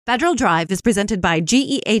Federal Drive is presented by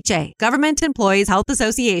GEHA, Government Employees Health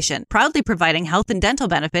Association, proudly providing health and dental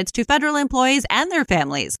benefits to federal employees and their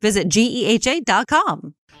families. Visit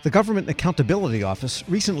GEHA.com. The Government Accountability Office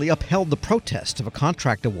recently upheld the protest of a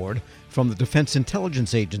contract award from the Defense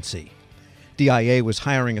Intelligence Agency. DIA was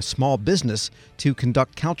hiring a small business to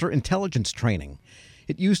conduct counterintelligence training.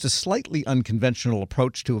 It used a slightly unconventional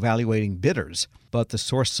approach to evaluating bidders, but the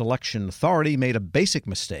Source Selection Authority made a basic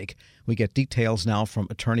mistake. We get details now from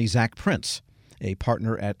attorney Zach Prince, a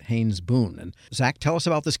partner at Haynes Boone. And Zach, tell us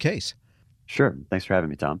about this case. Sure. Thanks for having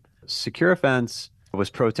me, Tom. Secure Offense was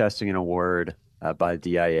protesting an award by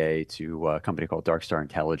DIA to a company called Dark Star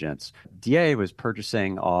Intelligence. DIA was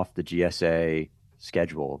purchasing off the GSA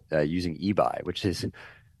schedule using eBuy, which is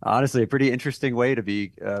honestly a pretty interesting way to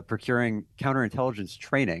be procuring counterintelligence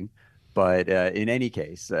training. But in any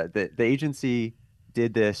case, the agency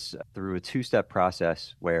did this through a two-step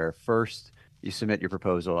process where first you submit your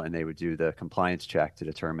proposal and they would do the compliance check to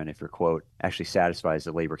determine if your quote actually satisfies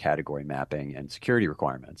the labor category mapping and security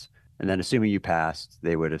requirements. And then assuming you passed,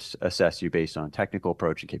 they would assess you based on technical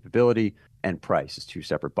approach and capability, and price as two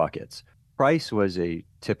separate buckets. Price was a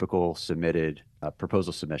typical submitted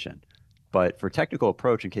proposal submission. But for technical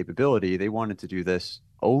approach and capability, they wanted to do this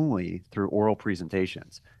only through oral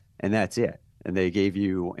presentations. And that's it. And they gave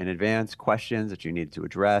you in advance questions that you needed to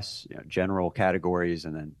address, general categories,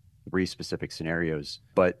 and then 3 specific scenarios.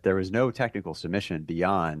 But there was no technical submission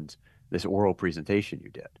beyond this oral presentation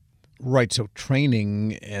you did. Right, so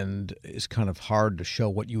training is kind of hard to show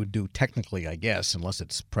what you would do technically, I guess, unless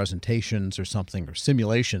it's presentations or something or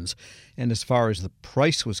simulations. And as far as the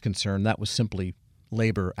price was concerned, that was simply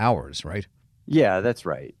labor hours, right? Yeah, that's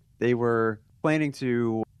right. They were planning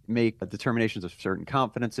to make determinations of certain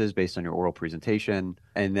confidences based on your oral presentation,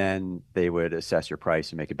 and then they would assess your price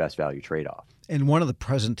and make a best value trade-off. And one of the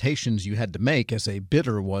presentations you had to make as a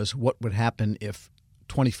bidder was what would happen if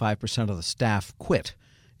 25% of the staff quit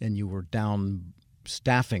and you were down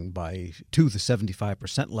staffing to the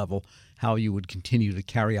 75% level, how you would continue to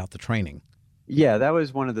carry out the training. Yeah, that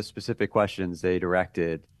was one of the specific questions they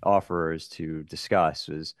directed offerers to discuss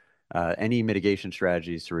was any mitigation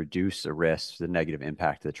strategies to reduce the risk, the negative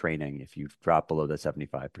impact of the training if you drop below the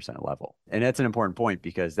 75% level. And that's an important point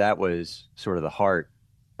because that was sort of the heart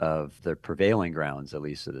of the prevailing grounds, at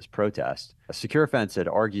least of this protest. Secure Offense had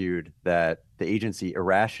argued that the agency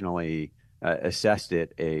irrationally assessed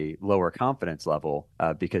it a lower confidence level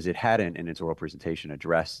because it hadn't in its oral presentation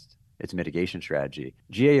addressed its mitigation strategy.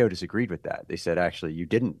 GAO disagreed with that. They said, actually, you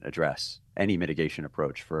didn't address any mitigation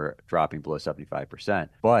approach for dropping below 75%,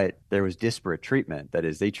 but there was disparate treatment. That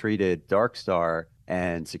is, they treated Dark Star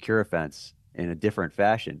and Secure Offense in a different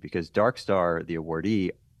fashion because Dark Star, the awardee,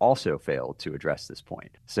 also failed to address this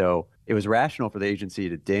point. So it was rational for the agency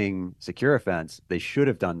to ding Secure Offense. They should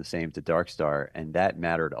have done the same to Dark Star, and that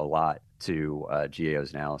mattered a lot to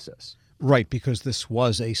GAO's analysis. Right, because this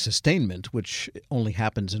was a sustainment, which only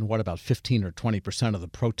happens in, about 15 or 20% of the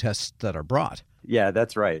protests that are brought? Yeah,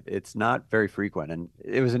 that's right. It's not very frequent. And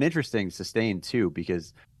it was an interesting sustain, too,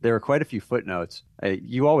 because there were quite a few footnotes.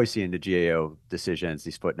 You always see in the GAO decisions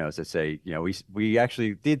these footnotes that say, we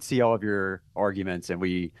actually did see all of your arguments, and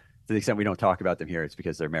to the extent we don't talk about them here, it's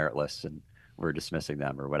because they're meritless and we're dismissing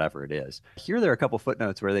them or whatever it is. Here, there are a couple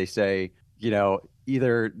footnotes where they say,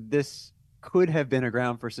 either this could have been a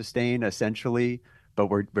ground for sustain essentially, but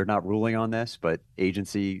we're not ruling on this, but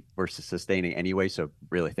agency we're sustaining anyway, so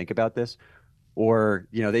really think about this. Or,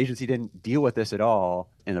 the agency didn't deal with this at all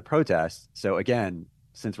in the protest. So again,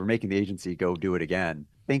 since we're making the agency go do it again,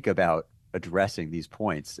 think about addressing these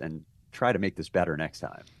points and try to make this better next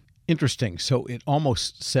time. Interesting. So it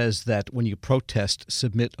almost says that when you protest,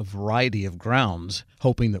 submit a variety of grounds,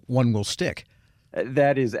 hoping that one will stick.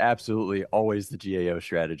 That is absolutely always the GAO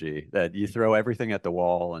strategy, that you throw everything at the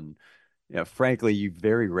wall and, frankly, you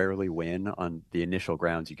very rarely win on the initial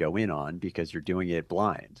grounds you go in on because you're doing it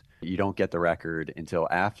blind. You don't get the record until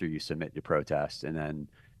after you submit your protest, and then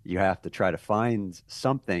you have to try to find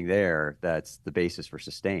something there that's the basis for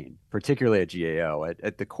sustain, particularly at GAO.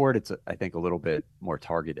 At the court, it's, I think, a little bit more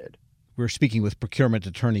targeted. We're speaking with procurement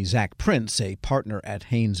attorney Zach Prince, a partner at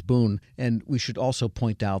Haynes Boone, and we should also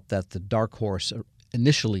point out that the dark horse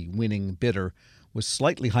initially winning bidder was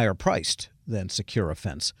slightly higher priced than Secure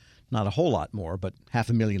Offense. Not a whole lot more, but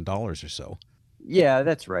 $500,000 or so. Yeah,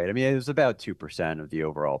 that's right. I mean, it was about 2% of the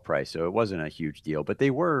overall price, so it wasn't a huge deal, but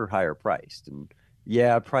they were higher priced. And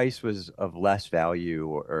yeah, price was of less value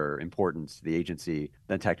or importance to the agency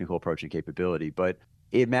than technical approach and capability, but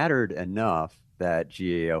it mattered enough that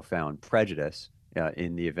GAO found prejudice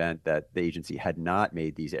in the event that the agency had not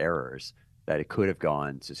made these errors, that it could have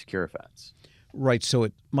gone to Secure Offense. Right, so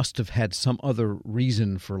it must have had some other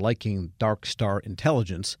reason for liking Dark Star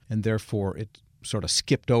Intelligence, and therefore it sort of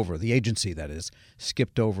skipped over, the agency that is,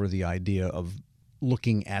 skipped over the idea of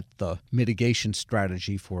looking at the mitigation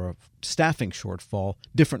strategy for a staffing shortfall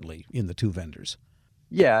differently in the two vendors.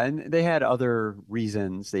 Yeah, and they had other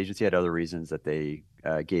reasons. The agency had other reasons that they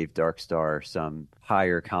gave Dark Star some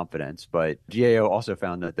higher confidence, but GAO also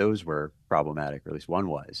found that those were problematic, or at least one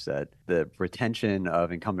was, that the retention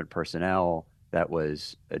of incumbent personnel that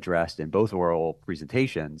was addressed in both oral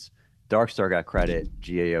presentations, Dark Star got credit.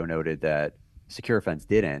 GAO noted that Secure Offense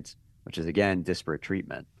didn't, which is, again, disparate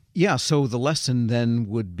treatment. Yeah, so the lesson then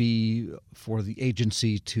would be for the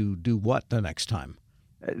agency to do what the next time?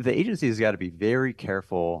 The agency has got to be very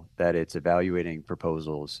careful that it's evaluating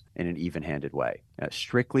proposals in an even-handed way,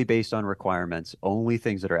 strictly based on requirements, only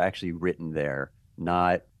things that are actually written there,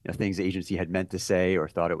 not things the agency had meant to say or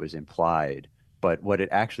thought it was implied, but what it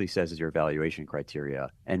actually says is your evaluation criteria,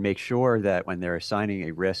 and make sure that when they're assigning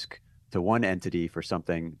a risk to one entity for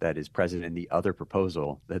something that is present in the other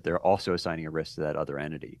proposal, that they're also assigning a risk to that other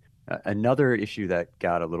entity. Another issue that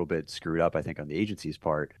got a little bit screwed up, I think, on the agency's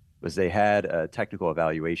part was they had a technical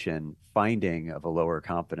evaluation finding of a lower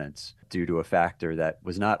confidence due to a factor that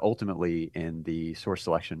was not ultimately in the source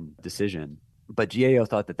selection decision. But GAO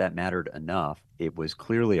thought that that mattered enough. It was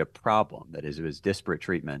clearly a problem, that is, it was disparate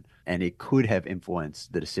treatment, and it could have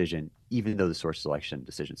influenced the decision, even though the source selection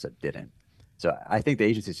decision said didn't. So I think the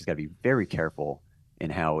agency's just got to be very careful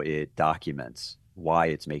in how it documents why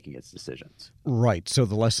it's making its decisions. Right. So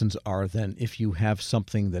the lessons are then, if you have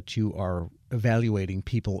something that you are evaluating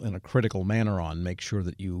people in a critical manner on, make sure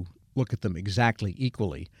that you look at them exactly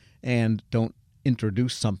equally and don't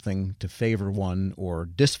introduce something to favor one or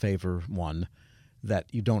disfavor one that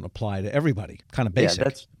you don't apply to everybody. Kind of basic.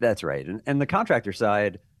 Yeah, that's right. And the contractor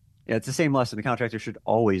side, it's the same lesson the contractor should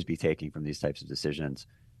always be taking from these types of decisions.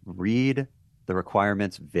 Read the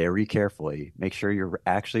requirements very carefully. Make sure you're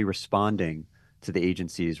actually responding to the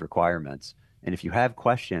agency's requirements. And if you have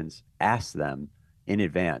questions, ask them in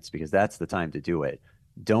advance, because that's the time to do it.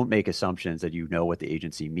 Don't make assumptions that you know what the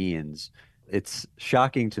agency means. It's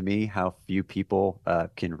shocking to me how few people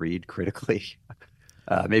can read critically.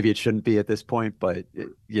 Maybe it shouldn't be at this point, but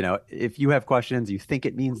if you have questions, you think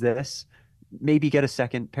it means this, maybe get a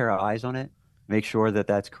second pair of eyes on it. Make sure that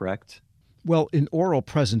that's correct. Well, in oral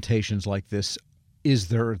presentations like this, is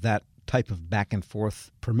there that type of back and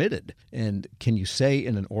forth permitted? And can you say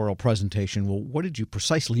in an oral presentation, well, what did you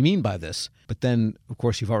precisely mean by this? But then, of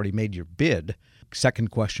course, you've already made your bid.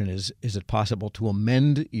 Second question is it possible to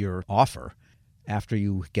amend your offer after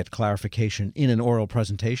you get clarification in an oral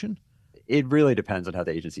presentation? It really depends on how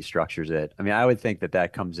the agency structures it. I mean, I would think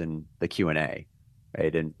that comes in the Q&A,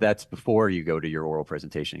 right? And that's before you go to your oral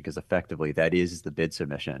presentation, because effectively that is the bid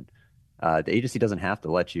submission. The agency doesn't have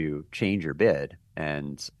to let you change your bid.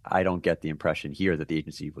 And I don't get the impression here that the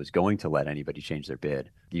agency was going to let anybody change their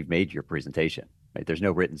bid. You've made your presentation, right? There's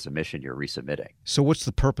no written submission you're resubmitting. So what's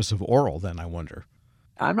the purpose of oral then, I wonder?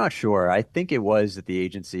 I'm not sure. I think it was that the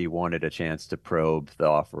agency wanted a chance to probe the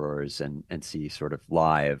offerors and see sort of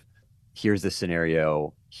live, here's the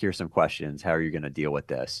scenario, here's some questions, how are you going to deal with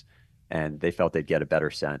this? And they felt they'd get a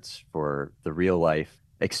better sense for the real life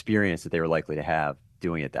experience that they were likely to have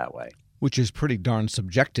doing it that way. Which is pretty darn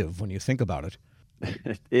subjective when you think about it.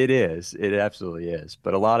 It is. It absolutely is.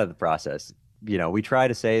 But a lot of the process, we try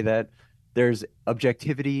to say that there's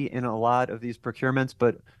objectivity in a lot of these procurements,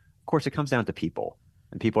 but of course it comes down to people,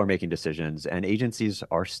 and people are making decisions, and agencies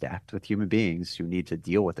are stacked with human beings who need to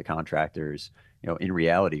deal with the contractors, in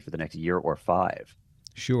reality for the next year or 5.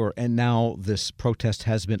 Sure. And now this protest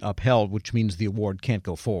has been upheld, which means the award can't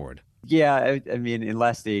go forward. Yeah, I mean,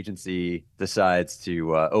 unless the agency decides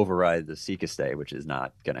to override the SECA stay, which is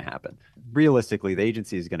not going to happen. Realistically, the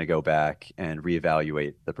agency is going to go back and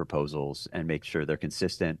reevaluate the proposals and make sure they're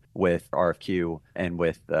consistent with RFQ and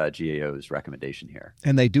with GAO's recommendation here.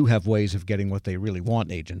 And they do have ways of getting what they really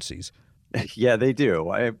want, agencies. Yeah, they do.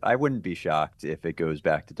 I wouldn't be shocked if it goes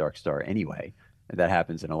back to Dark Star anyway. That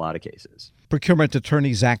happens in a lot of cases. Procurement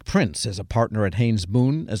attorney Zach Prince is a partner at Haynes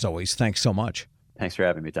Boone. As always, thanks so much. Thanks for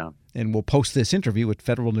having me, Tom. And we'll post this interview at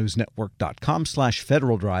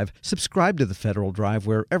federalnewsnetwork.com/Federal Drive. Subscribe to the Federal Drive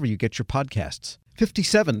wherever you get your podcasts.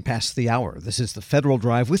 57 past the hour. This is the Federal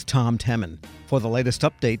Drive with Tom Temin. For the latest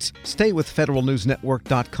updates, stay with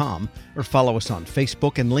federalnewsnetwork.com or follow us on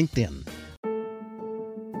Facebook and LinkedIn.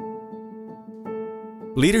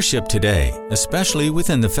 Leadership today, especially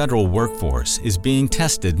within the federal workforce, is being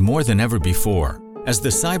tested more than ever before. As the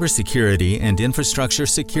Cybersecurity and Infrastructure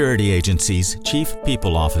Security Agency's Chief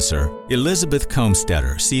People Officer, Elizabeth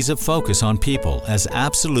Comstetter sees a focus on people as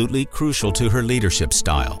absolutely crucial to her leadership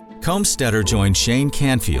style. Comstetter joined Shane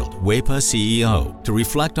Canfield, WEPA CEO, to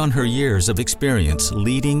reflect on her years of experience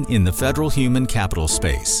leading in the federal human capital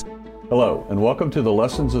space. Hello, and welcome to the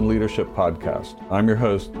Lessons in Leadership podcast. I'm your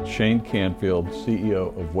host, Shane Canfield,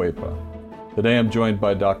 CEO of WEPA. Today I'm joined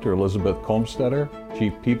by Dr. Elizabeth Comstetter,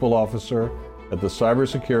 Chief People Officer at the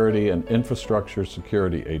Cybersecurity and Infrastructure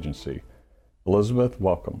Security Agency. Elizabeth,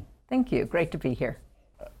 welcome. Thank you. Great to be here.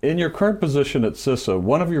 In your current position at CISA,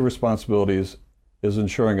 one of your responsibilities is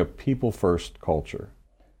ensuring a people-first culture.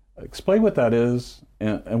 Explain what that is,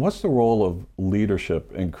 and what's the role of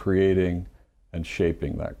leadership in creating and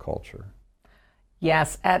shaping that culture?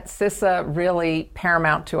 Yes, at CISA, really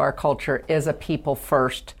paramount to our culture is a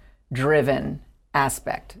people-first driven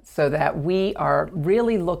aspect, so that we are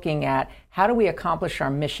really looking at how do we accomplish our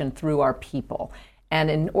mission through our people. And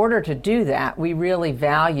in order to do that, we really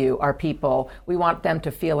value our people. We want them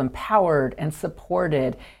to feel empowered and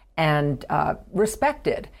supported and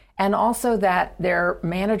respected, and also that their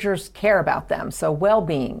managers care about them. So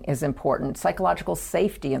well-being is important. Psychological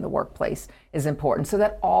safety in the workplace is important, so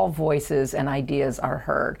that all voices and ideas are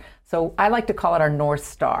heard. So I like to call it our North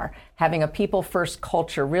Star. Having a people-first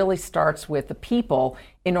culture really starts with the people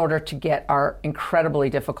in order to get our incredibly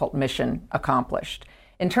difficult mission accomplished.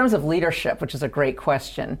 In terms of leadership, which is a great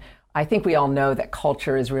question, I think we all know that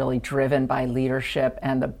culture is really driven by leadership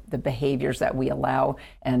and the behaviors that we allow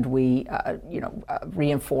and we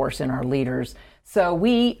reinforce in our leaders. So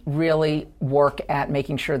we really work at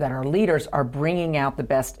making sure that our leaders are bringing out the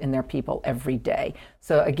best in their people every day.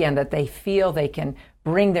 So again, that they feel they can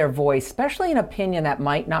bring their voice, especially an opinion that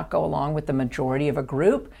might not go along with the majority of a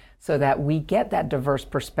group, so that we get that diverse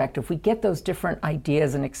perspective, we get those different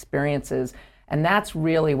ideas and experiences. And that's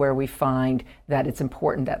really where we find that it's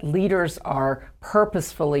important that leaders are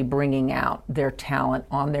purposefully bringing out their talent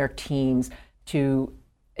on their teams to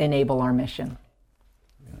enable our mission.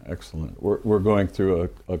 Yeah, excellent. We're going through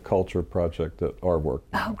a culture project at our work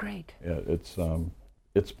now. Oh, great. Yeah,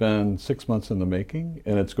 it's been 6 months in the making,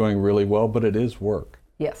 and it's going really well, but it is work.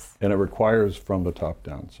 Yes. And it requires from the top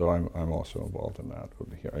down. So I'm also involved in that.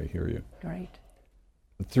 I hear you. Great.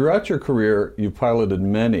 Throughout your career, you piloted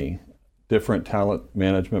many different talent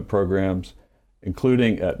management programs,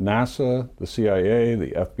 including at NASA, the CIA,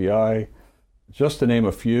 the FBI, just to name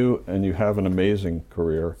a few, and you have an amazing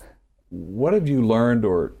career. What have you learned,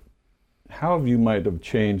 or how have you might have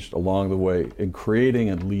changed along the way in creating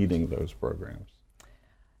and leading those programs?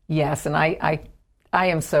 Yes, and I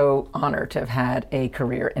am so honored to have had a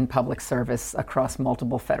career in public service across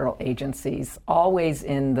multiple federal agencies, always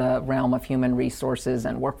in the realm of human resources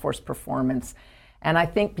and workforce performance. And I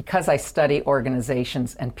think because I study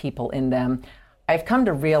organizations and people in them, I've come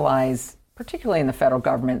to realize, particularly in the federal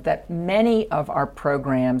government, that many of our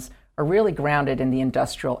programs are really grounded in the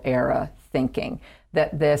industrial era thinking,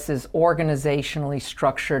 that this is organizationally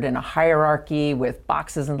structured in a hierarchy with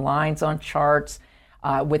boxes and lines on charts,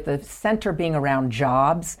 with the center being around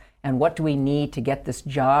jobs and what do we need to get this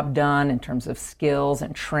job done in terms of skills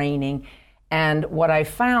and training. And what I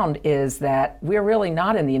found is that we're really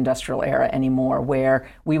not in the industrial era anymore, where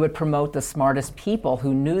we would promote the smartest people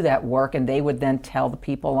who knew that work, and they would then tell the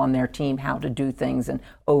people on their team how to do things and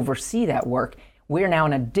oversee that work. We're now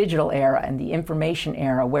in a digital era and the information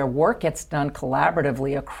era, where work gets done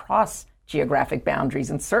collaboratively across geographic boundaries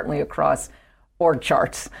and certainly across org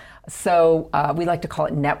charts. So we like to call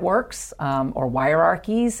it networks or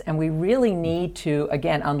hierarchies, and we really need to,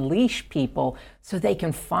 again, unleash people so they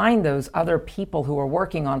can find those other people who are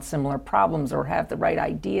working on similar problems or have the right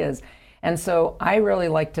ideas. And so I really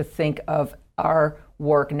like to think of our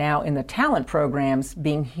work now in the talent programs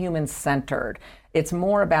being human-centered. It's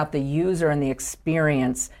more about the user and the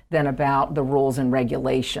experience than about the rules and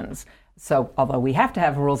regulations. So although we have to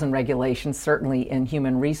have rules and regulations, certainly in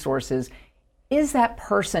human resources, is that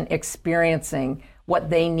person experiencing what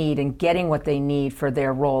they need and getting what they need for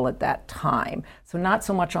their role at that time? So not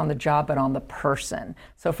so much on the job, but on the person.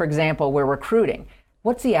 So for example, we're recruiting.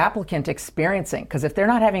 What's the applicant experiencing? Because if they're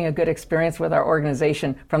not having a good experience with our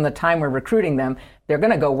organization from the time we're recruiting them, they're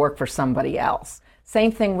going to go work for somebody else.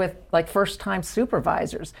 Same thing with like first-time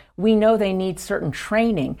supervisors. We know they need certain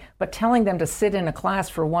training, but telling them to sit in a class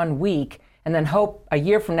for 1 week and then hope a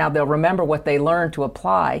year from now they'll remember what they learned to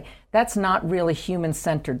apply, that's not really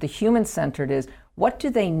human-centered. The human-centered is, what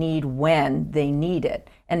do they need when they need it,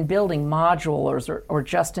 and building modules or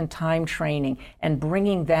just-in-time training and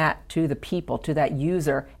bringing that to the people, to that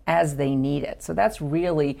user as they need it. So that's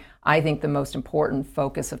really, I think, the most important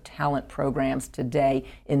focus of talent programs today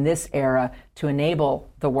in this era to enable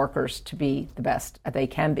the workers to be the best they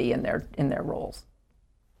can be in their roles.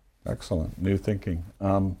 Excellent. New thinking.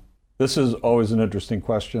 This is always an interesting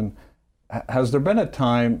question. Has there been a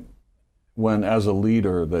time when, as a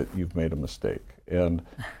leader, that you've made a mistake? And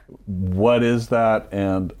what is that?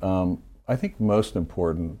 And I think most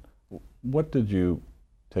important, what did you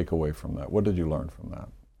take away from that? What did you learn from that?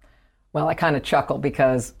 Well, I kind of chuckle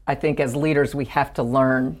because I think as leaders we have to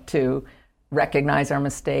learn to recognize our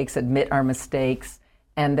mistakes, admit our mistakes,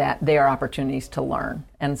 and that they are opportunities to learn.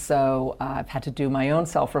 And so I've had to do my own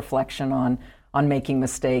self-reflection on making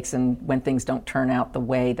mistakes and when things don't turn out the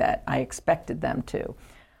way that I expected them to.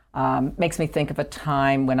 Makes me think of a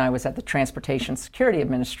time when I was at the Transportation Security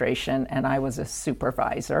Administration and I was a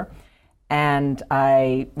supervisor, and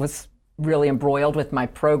I was really embroiled with my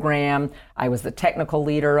program. I was the technical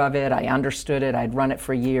leader of it. I understood it. I'd run it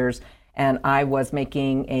for years, and I was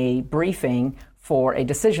making a briefing for a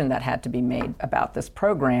decision that had to be made about this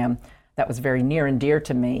program that was very near and dear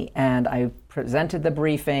to me. And I presented the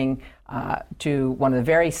briefing to one of the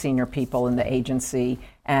very senior people in the agency,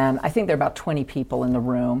 and I think there were about 20 people in the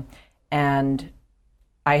room. And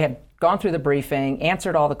I had gone through the briefing,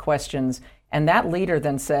 answered all the questions, and that leader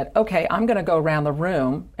then said, okay, I'm going to go around the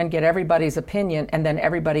room and get everybody's opinion, and then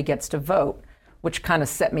everybody gets to vote, which kind of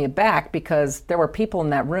set me aback because there were people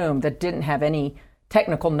in that room that didn't have any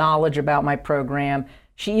technical knowledge about my program.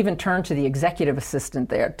 She even turned to the executive assistant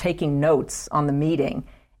there, taking notes on the meeting,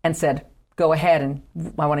 and said, go ahead, and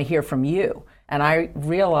I want to hear from you. And I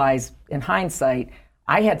realized, in hindsight,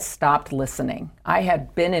 I had stopped listening. I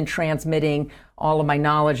had been in transmitting all of my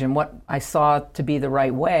knowledge and what I saw to be the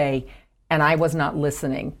right way, and I was not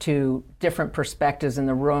listening to different perspectives in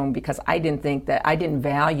the room because I didn't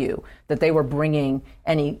value that they were bringing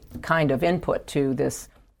any kind of input to this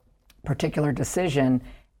particular decision.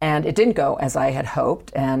 And it didn't go as I had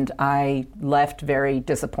hoped, and I left very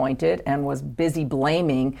disappointed and was busy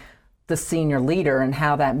blaming the senior leader and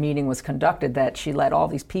how that meeting was conducted, that she let all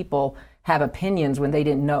these people have opinions when they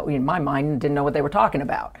didn't know, in my mind, didn't know what they were talking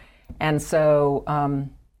about. And so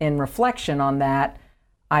in reflection on that,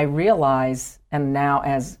 I realize, and now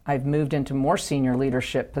as I've moved into more senior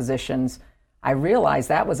leadership positions, I realize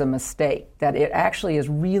that was a mistake, that it actually is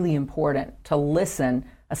really important to listen,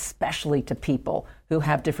 especially to people who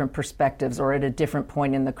have different perspectives or at a different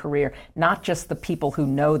point in the career, not just the people who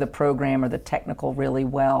know the program or the technical really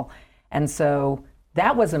well. And so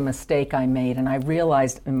that was a mistake I made, and I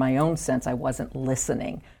realized in my own sense I wasn't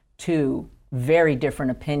listening to very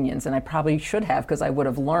different opinions, and I probably should have, because I would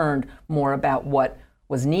have learned more about what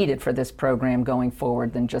was needed for this program going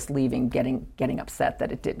forward than just leaving getting upset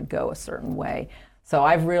that it didn't go a certain way. So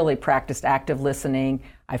I've really practiced active listening.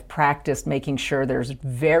 I've practiced making sure there's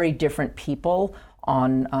very different people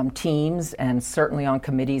on teams and certainly on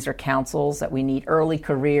committees or councils, that we need early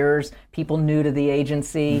careers, people new to the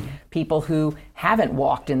agency, people who haven't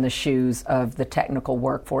walked in the shoes of the technical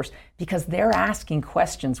workforce, because they're asking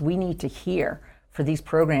questions we need to hear for these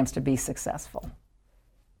programs to be successful.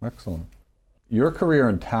 Excellent. Your career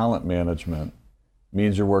in talent management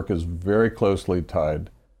means your work is very closely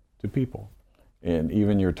tied to people. And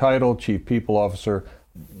even your title, Chief People Officer,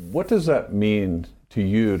 what does that mean to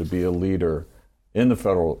you to be a leader in the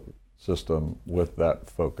federal system with that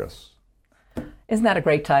focus? Isn't that a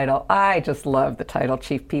great title? I just love the title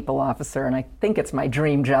Chief People Officer, and I think it's my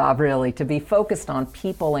dream job, really, to be focused on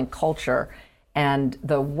people and culture and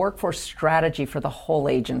the workforce strategy for the whole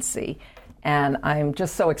agency. And I'm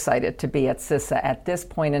just so excited to be at CISA at this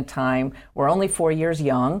point in time. We're only 4 years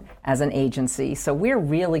young as an agency, so we're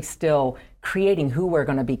really still creating who we're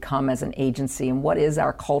going to become as an agency and what is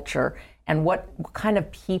our culture and what kind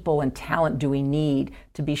of people and talent do we need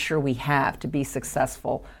to be sure we have to be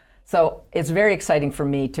successful. So it's very exciting for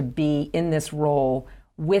me to be in this role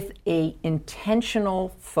with a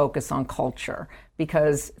intentional focus on culture,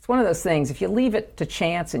 because it's one of those things, if you leave it to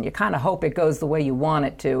chance and you kind of hope it goes the way you want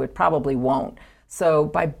it to, it probably won't. So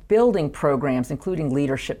by building programs, including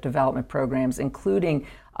leadership development programs, including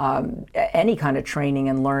any kind of training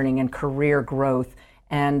and learning and career growth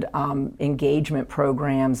and engagement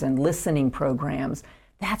programs and listening programs,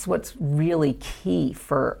 that's what's really key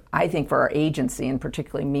for, I think, for our agency, and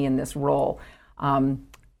particularly me in this role.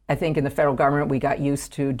 I think in the federal government, we got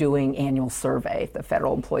used to doing annual survey, the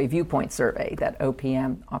Federal Employee Viewpoint Survey that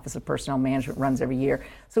OPM, Office of Personnel Management, runs every year.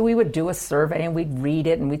 So we would do a survey and we'd read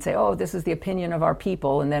it and we'd say, oh, this is the opinion of our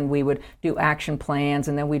people. And then we would do action plans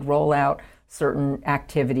and then we'd roll out certain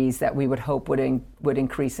activities that we would hope would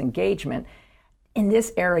increase engagement. In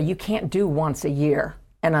this era, you can't do once a year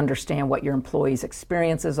and understand what your employees'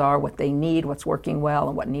 experiences are, what they need, what's working well,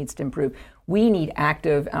 and what needs to improve. We need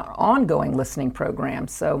active, ongoing listening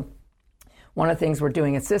programs. So one of the things we're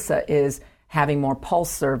doing at CISA is having more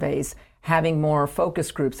pulse surveys, having more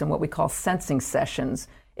focus groups and what we call sensing sessions,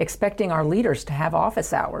 expecting our leaders to have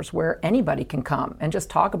office hours where anybody can come and just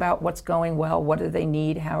talk about what's going well, what do they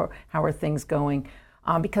need, how are things going,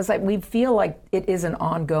 because we feel like it is an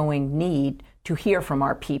ongoing need to hear from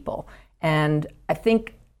our people. And I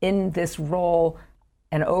think in this role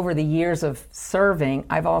and over the years of serving,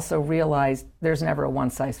 I've also realized there's never a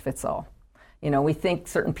one-size-fits-all. We think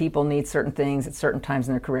certain people need certain things at certain times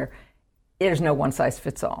in their career. There's no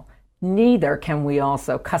one-size-fits-all. Neither can we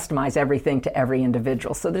also customize everything to every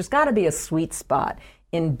individual. So there's got to be a sweet spot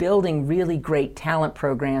in building really great talent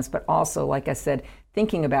programs, but also, like I said,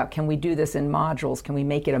 thinking about, can we do this in modules? Can we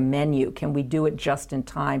make it a menu? Can we do it just in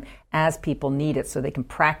time as people need it so they can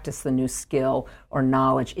practice the new skill or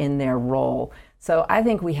knowledge in their role? So I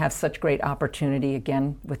think we have such great opportunity,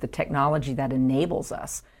 again, with the technology that enables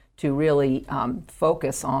us to really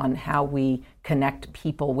focus on how we connect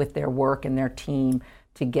people with their work and their team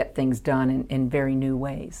to get things done in very new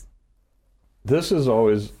ways. This is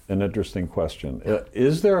always an interesting question.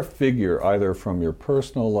 Is there a figure, either from your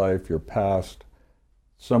personal life, your past,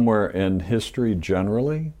 somewhere in history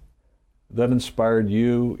generally, that inspired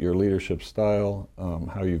you, your leadership style,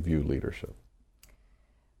 how you view leadership?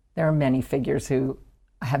 There are many figures who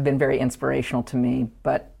have been very inspirational to me,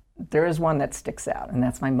 but there is one that sticks out, and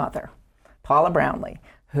that's my mother, Paula Brownlee,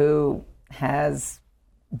 who has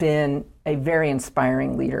been a very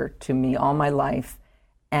inspiring leader to me all my life.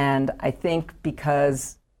 And I think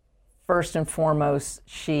because, first and foremost,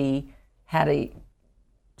 she had a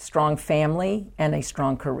strong family and a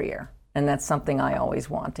strong career. And that's something I always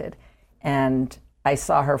wanted. And I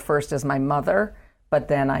saw her first as my mother, but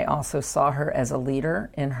then I also saw her as a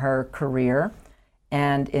leader in her career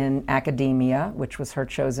and in academia, which was her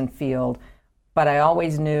chosen field. But I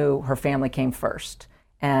always knew her family came first.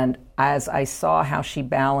 And as I saw how she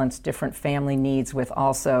balanced different family needs with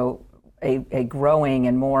also a growing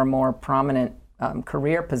and more prominent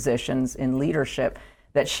career positions in leadership,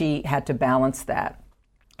 that she had to balance that.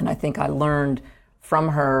 And I think I learned from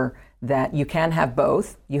her that you can have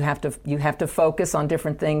both. You have to focus on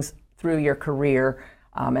different things through your career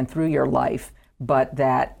and through your life, but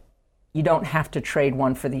that you don't have to trade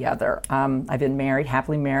one for the other. I've been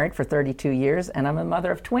happily married for 32 years, and I'm a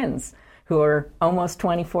mother of twins who are almost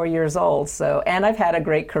 24 years old. And I've had a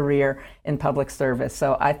great career in public service.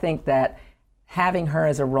 So I think that having her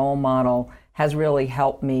as a role model has really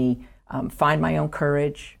helped me find my own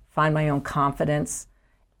courage, find my own confidence,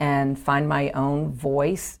 and find my own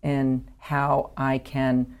voice in how I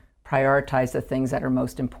can prioritize the things that are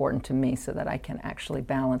most important to me so that I can actually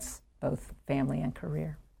balance both family and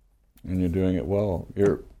career. And you're doing it well.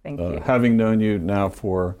 Thank you. Having known you now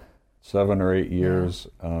for 7 or 8 years,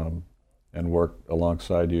 and worked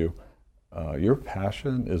alongside you, your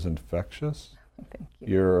passion is infectious. Thank you.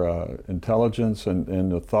 Your intelligence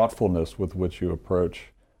and the thoughtfulness with which you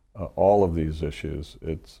approach all of these issues,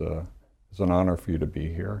 it's an honor for you to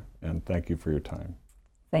be here, and thank you for your time.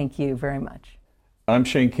 Thank you very much. I'm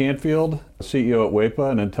Shane Canfield, CEO at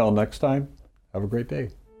WEPA, and until next time, have a great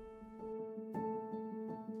day.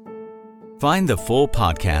 Find the full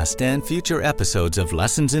podcast and future episodes of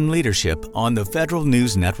Lessons in Leadership on the Federal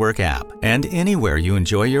News Network app and anywhere you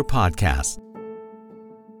enjoy your podcasts.